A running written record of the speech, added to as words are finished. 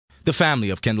The family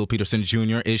of Kendal Petersen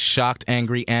Jr. is shocked,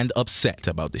 angry, and upset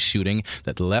about the shooting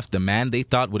that left the man they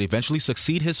thought would eventually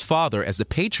succeed his father as the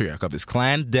patriarch of his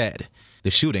clan dead.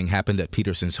 The shooting happened at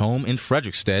Petersen's home in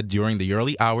Wjkc during the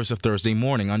early hours of Thursday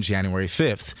morning on January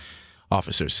 5th.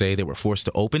 Officers say they were forced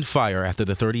to open fire after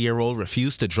the 30-year-old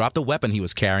refused to drop the weapon he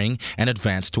was carrying and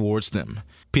advanced towards them.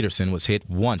 Petersen was hit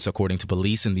once, according to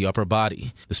police, in the upper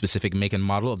body. The specific make and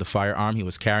model of the firearm he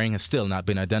was carrying has still not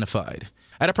been identified.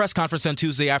 At a press conference on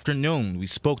Tuesday afternoon, we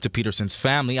spoke to Petersen's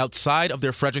family outside of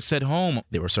their Wjkc home.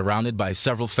 They were surrounded by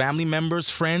several family members,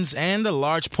 friends, and a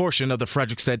large portion of the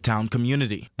Wjkc town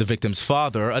community. The victim's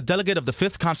father, a delegate of the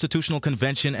 5th Constitutional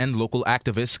Convention and local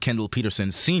activist Kendal Petersen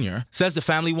Sr., says the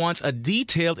family wants a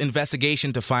detailed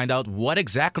investigation to find out what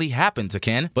exactly happened to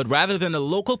Ken, but rather than the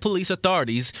local police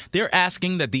authorities, they're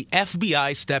asking that the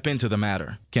FBI step into the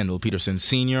matter. Kendal Petersen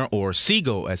Sr., or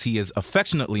Seago as he is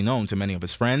affectionately known to many of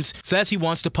his friends, says he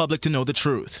wants the public to know the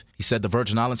truth. He said the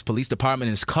Virgin Islands Police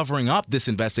Department is covering up this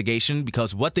investigation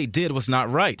because what they did was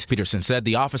not right. Petersen said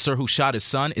the officer who shot his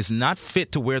son is not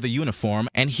fit to wear the uniform,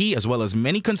 and he, as well as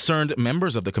many concerned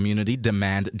members of the community,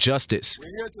 demand justice.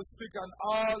 We're here to speak on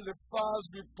all the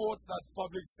false reports that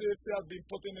public safety has been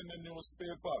putting in the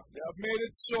newspaper. They have made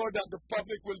it sure that the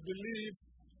public will believe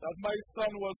that my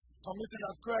son was committing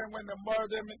a crime when they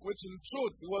murdered him, which in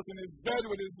truth, he was in his bed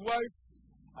with his wife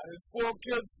and his 4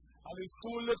 kids and his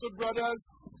 2 little brothers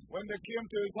when they came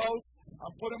to his house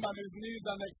and put him on his knees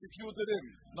and executed him.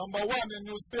 Number 1, the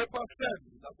newspaper said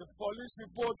that the police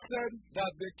report said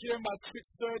that they came at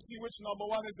 6:30, which number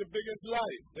 1 is the biggest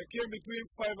lie. They came between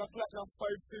 5 o'clock and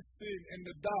 5:15 in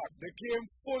the dark. They came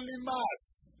fully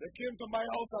masked. They came to my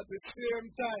house at the same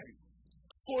time,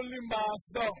 fully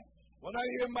masked down. When I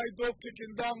hear my door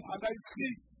kicking down and I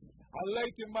see a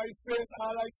light in my face,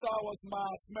 all I saw was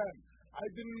masked men. I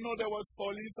didn't know there was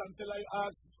police until I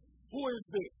asked, who is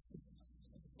this?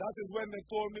 That is when they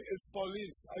told me it's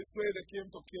police. I swear they came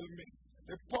to kill me.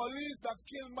 The police that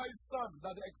killed my son,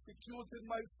 that executed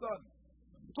my son,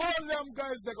 told them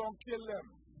guys they're going to kill them.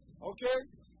 Okay?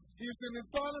 He's in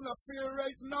internal affair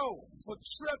right now for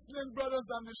threatening brothers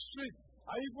on the street.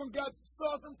 I even got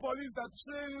certain police that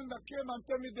training that came and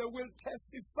tell me they will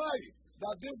testify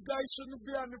that this guy shouldn't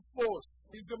be on the force.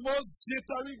 He's the most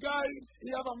jittery guy. He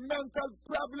have a mental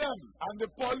problem. And the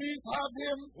police have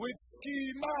him with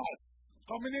ski masks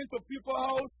coming into people's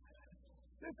house.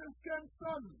 This is Ken's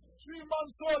son, 3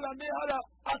 months old, and they had an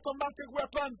automatic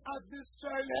weapon at this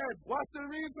child's head. What's the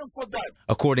reason for that?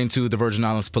 According to the Virgin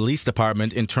Islands Police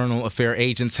Department, internal affair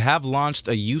agents have launched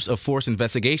a use of force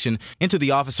investigation into the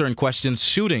officer in question's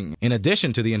shooting, in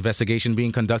addition to the investigation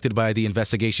being conducted by the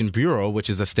Investigation Bureau, which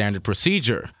is a standard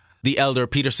procedure. The elder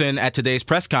Petersen at today's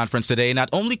press conference today not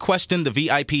only questioned the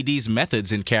VIPD's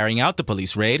methods in carrying out the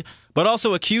police raid, but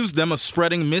also accused them of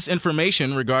spreading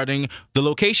misinformation regarding the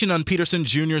location on Petersen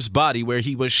Jr.'s body where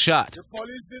he was shot. The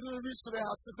police didn't reach the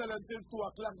hospital until 2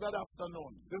 o'clock that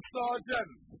afternoon. The sergeant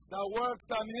that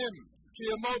worked on him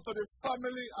came out to the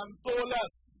family and told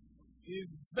us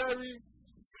he's very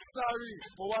sorry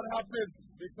for what happened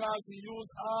because he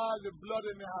used all the blood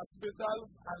in the hospital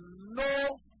and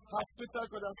no hospital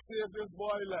could have saved this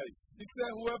boy's life. He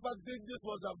said whoever did this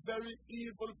was a very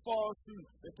evil person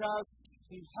because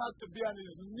he had to be on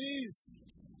his knees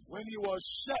when he was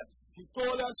shot. He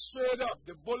told us straight up,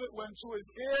 the bullet went through his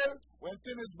ear, went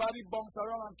in his body, bounced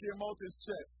around and came out his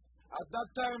chest. At that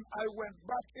time, I went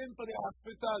back into the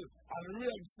hospital and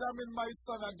re-examined my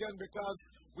son again because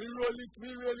we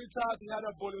really thought he had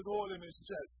a bullet hole in his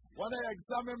chest. When I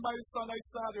examined my son, I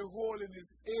saw the hole in his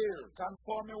ear,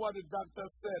 confirming what the doctor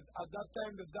said. At that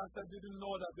time, the doctor didn't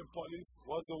know that the police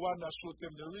was the one that shot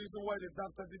him. The reason why the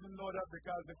doctor didn't know that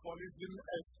because the police didn't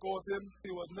escort him.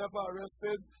 He was never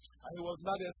arrested and he was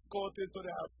not escorted to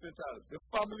the hospital. The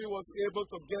family was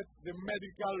able to get the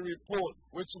medical report,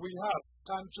 which we have.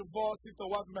 Controversy to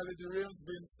what Melody Rain's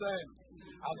been saying.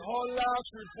 And her last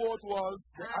report was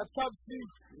the autopsy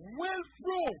will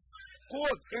prove,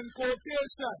 quote, in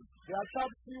quotations, the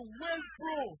autopsy will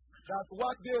prove that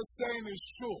what they're saying is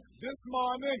true. This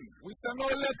morning, we sent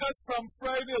out letters from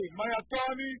Friday. My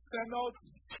attorney sent out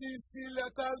CC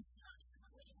letters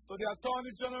to the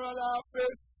Attorney General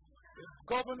office, the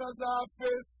Governor's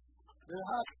office, the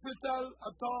hospital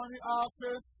attorney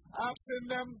office, asking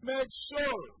them make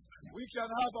sure we can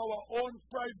have our own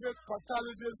private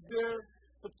pathologist there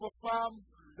to perform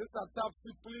this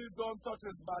autopsy. Please don't touch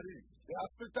his body. The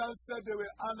hospital said they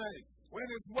will honor it. When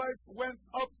his wife went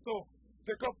up to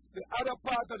pick up the other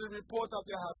part of the report of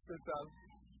the hospital,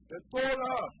 they told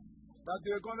her that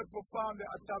they're going to perform the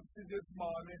autopsy this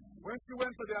morning. When she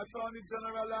went to the Attorney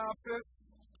General office,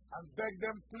 and begged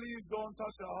them, please don't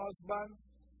touch her husband.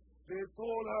 They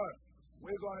told her,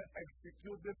 we're going to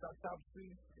execute this autopsy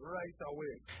right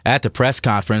away. At the press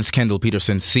conference, Kendal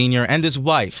Petersen Sr. and his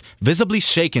wife, visibly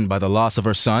shaken by the loss of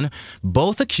her son,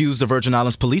 both accused the Virgin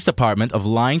Islands Police Department of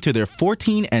lying to their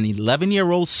 14 and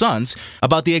 11-year-old sons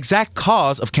about the exact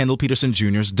cause of Kendal Petersen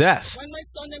Jr.'s death. When my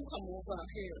son them come over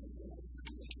here,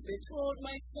 they told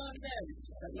my son then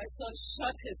that my son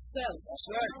shot himself. That's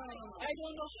right. I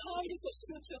don't know how you could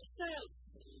shoot yourself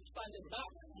from the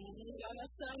back. You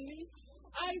understand me?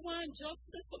 I want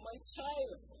justice for my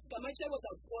child. But my child was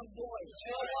a good boy.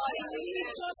 I need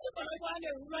justice and I want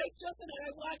it right justice and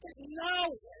I want it now.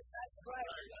 That's right.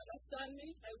 You understand me?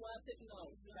 I want it now.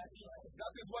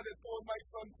 That is what they told my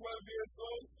son, 12 years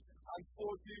old and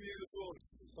 14 years old,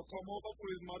 to come over to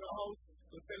his mother's house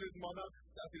to tell his mother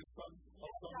that his son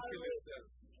killed himself.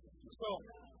 So,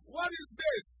 what is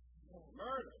this?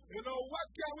 Murder. You know, what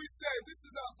can we say? This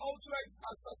is an outright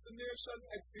assassination,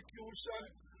 execution,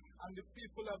 and the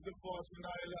people of the Virgin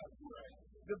Islands.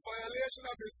 The violation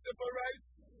of his civil rights,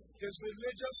 his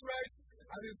religious rights,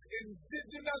 and his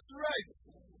indigenous rights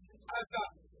as a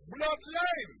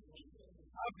bloodline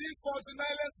of these Virgin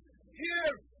Islands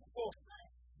here for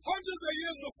hundreds of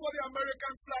years before the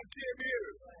American flag came here.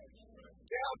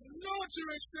 They have no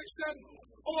jurisdiction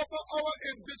over our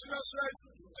indigenous rights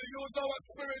to use our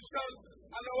spiritual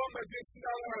and our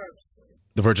medicinal herbs.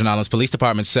 The Virgin Islands Police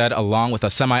Department said, along with a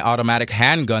semi-automatic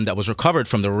handgun that was recovered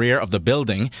from the rear of the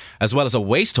building, as well as a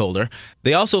waist holder,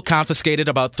 they also confiscated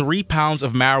about 3 pounds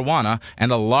of marijuana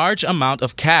and a large amount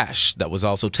of cash that was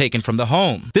also taken from the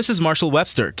home. This is Marshall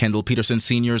Webster, Kendal Petersen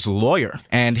Sr.'s lawyer,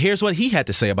 and here's what he had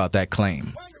to say about that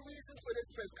claim. One of the reasons for this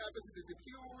press conference is to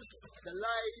diffuse the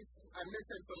lies and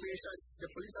misinformation the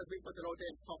police has been putting out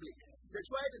there in public. They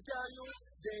try to tell you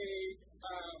they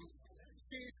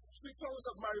seized 3 pounds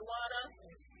of marijuana,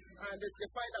 and they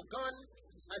find a gun,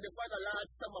 and they find a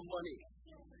large sum of money.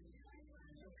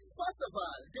 First of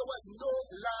all, there was no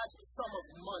large sum of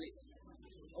money.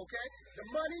 Okay? The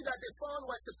money that they found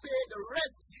was to pay the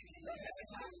rent.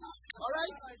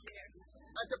 Alright?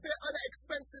 And to pay other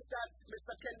expenses that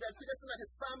Mr. Kendal Petersen and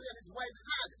his family and his wife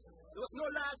had. There was no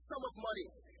large sum of money.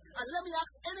 And let me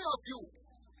ask any of you,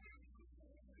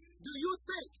 do you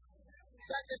think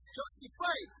that it's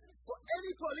justified for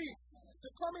any police to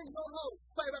come in your house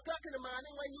 5 o'clock in the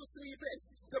morning when you're sleeping,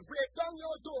 to break down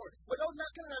your door without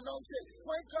knocking and announcing,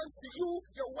 point guns to you,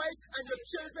 your wife, and your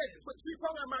children for 3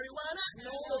 pounds of marijuana?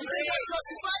 No. You think that's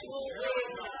justified? No.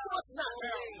 Of course not.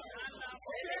 Okay?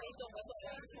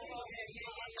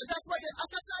 And that's why they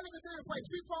after selling it to you for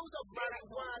 3 pounds of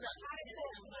marijuana.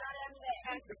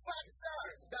 And the facts are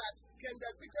that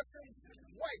Kendal Petersen's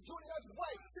wife, Junior's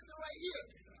wife, sitting right here,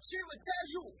 she would tell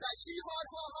you that she heard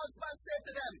her husband say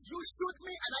to them, you shoot me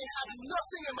and I have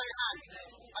nothing in my hand.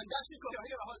 And that she could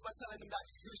hear her husband telling them that,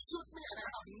 you shoot me and I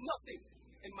have nothing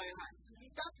in my hand.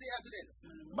 That's the evidence.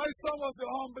 My son was the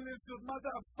humblest,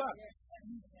 matter of fact.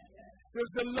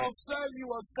 There's the love child he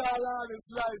was called all his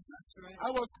life. I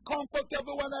was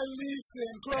comfortable when I leave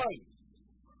St. Clyde,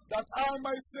 that all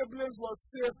my siblings were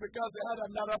safe because they had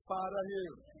another father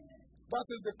here. That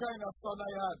is the kind of son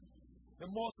I had. The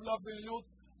most loving youth,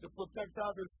 the protector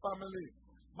of his family.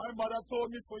 My mother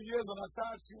told me for years, and I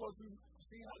thought she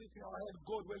had it in her head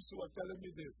good when she was telling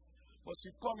me this. But she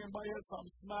come in my head from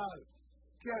small.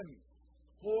 Ken,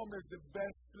 home is the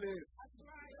best place.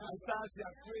 I thought she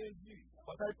was crazy.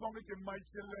 But I come it in my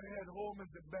children's head, home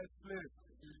is the best place.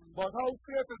 But how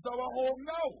safe is our home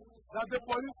now? That the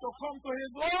police will come to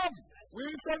his home. We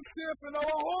ain't safe in our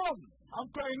home. I'm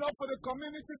crying out for the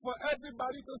community, for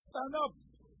everybody to stand up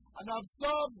and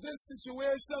observe this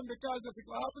situation, because if it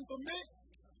could happen to me,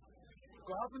 it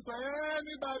could happen to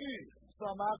anybody. So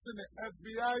I'm asking the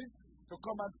FBI to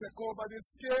come and take over this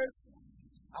case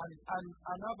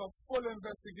and have a full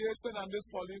investigation on this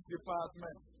police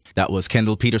department. That was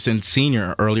Kendal Petersen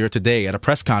Sr. earlier today at a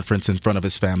press conference in front of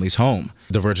his family's home.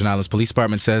 The Virgin Islands Police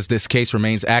Department says this case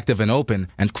remains active and open,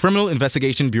 and Criminal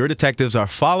Investigation Bureau detectives are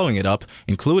following it up,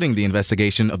 including the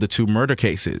investigation of the 2 murder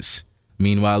cases.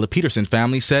 Meanwhile, the Petersen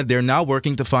family said they're now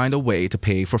working to find a way to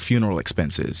pay for funeral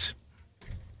expenses.